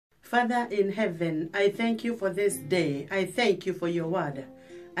Father in heaven, I thank you for this day. I thank you for your word.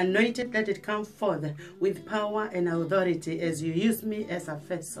 Anointed, let it come forth with power and authority as you use me as a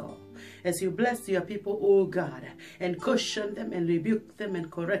vessel. As you bless your people, O God, and caution them and rebuke them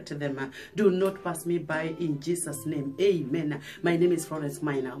and correct them. Do not pass me by in Jesus' name. Amen. My name is Florence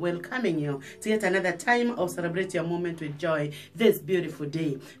Minor. Welcoming you to yet another time of Celebrate Your Moment with Joy this beautiful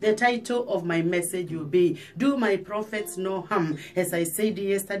day. The title of my message will be, Do My Prophets No Harm? As I said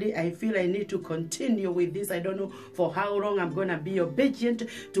yesterday, I feel I need to continue with this. I don't know for how long I'm going to be obedient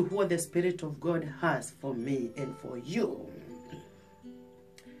to what the Spirit of God has for me and for you.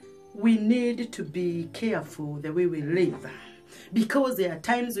 We need to be careful the way we live, because there are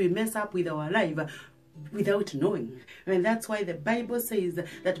times we mess up with our life without knowing. And that's why the Bible says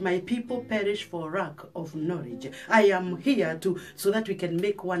that my people perish for lack of knowledge. I am here so that we can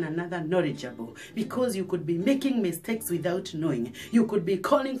make one another knowledgeable, because you could be making mistakes without knowing. You could be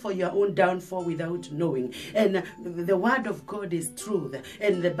calling for your own downfall without knowing. And the word of God is truth,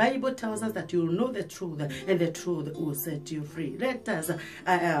 and the Bible tells us that you'll know the truth, and the truth will set you free. Let us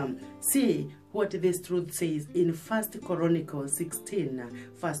see what this truth says in 1 Chronicles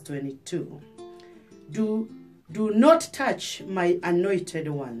 16 verse 22. Do not touch my anointed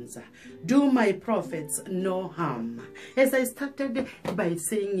ones. Do my prophets no harm. As I started by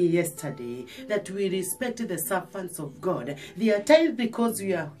saying yesterday that we respect the servants of God. There are times, because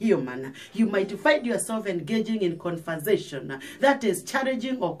we are human, you might find yourself engaging in conversation that is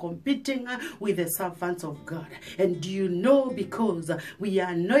challenging or competing with the servants of God. And you know, because we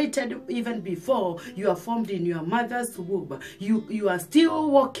are anointed even before you are formed in your mother's womb, you are still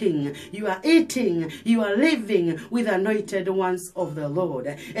walking, you are eating, you are living with anointed ones of the Lord.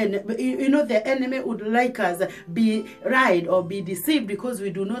 And you know, the enemy would like us be right or be deceived, because we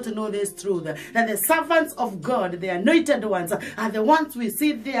do not know this truth, that the servants of God, the anointed ones, are the ones we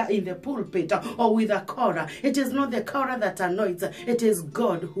see there in the pulpit or with a choir. It is not the choir that anoints, it is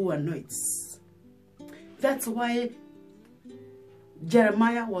God who anoints. That's why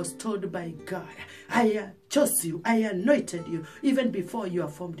Jeremiah was told by God, I chose you, I anointed you, even before you are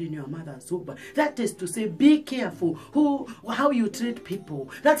formed in your mother's womb. That is to say, be careful how you treat people.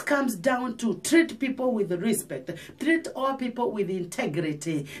 That comes down to treat people with respect. Treat all people with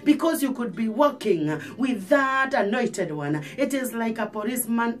integrity, because you could be walking with that anointed one. It is like a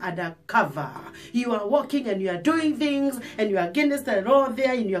policeman undercover. You are walking and you are doing things, and you are against the law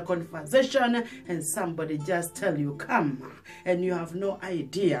there in your conversation, and somebody just tell you, come, and you have no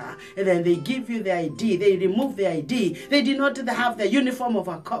idea. And then they give you the ID, they remove the ID. They did not have the uniform of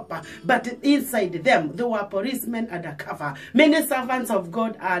a cop, but inside them, they were policemen undercover. Many servants of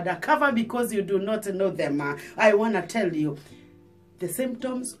God are undercover because you do not know them. I want to tell you, the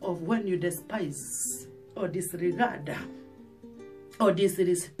symptoms of when you despise or disregard or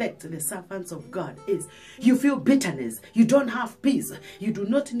disrespect the servants of God is you feel bitterness, you don't have peace. You do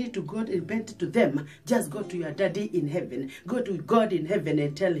not need to go and repent to them. Just go to your daddy in heaven. Go to God in heaven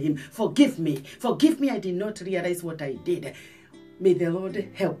and tell him, forgive me, I did not realize what I did. May the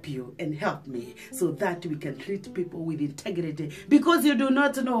Lord help you and help me, so that we can treat people with integrity, because you do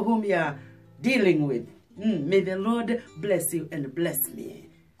not know whom you are dealing with. May the Lord bless you and bless me.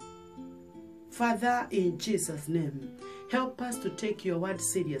 Father, in Jesus' name, help us to take your word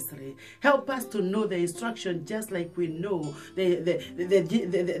seriously. Help us to know the instruction, just like we know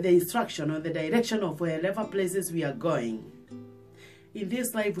the instruction or the direction of wherever places we are going. In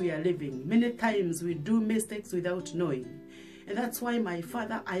this life we are living, many times we do mistakes without knowing. And that's why, my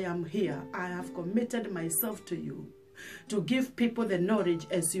Father, I am here. I have committed myself to you, to give people the knowledge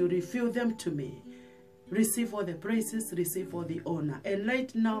as you reveal them to me. Receive all the praises, receive all the honor. And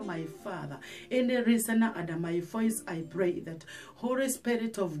right now, my Father, any listener under my voice, I pray that Holy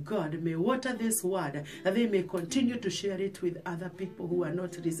Spirit of God may water this word, that they may continue to share it with other people who are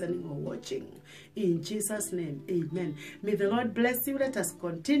not listening or watching. In Jesus' name, amen. May the Lord bless you. Let us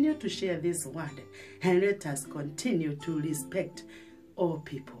continue to share this word, and let us continue to respect all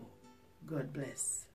people. God bless.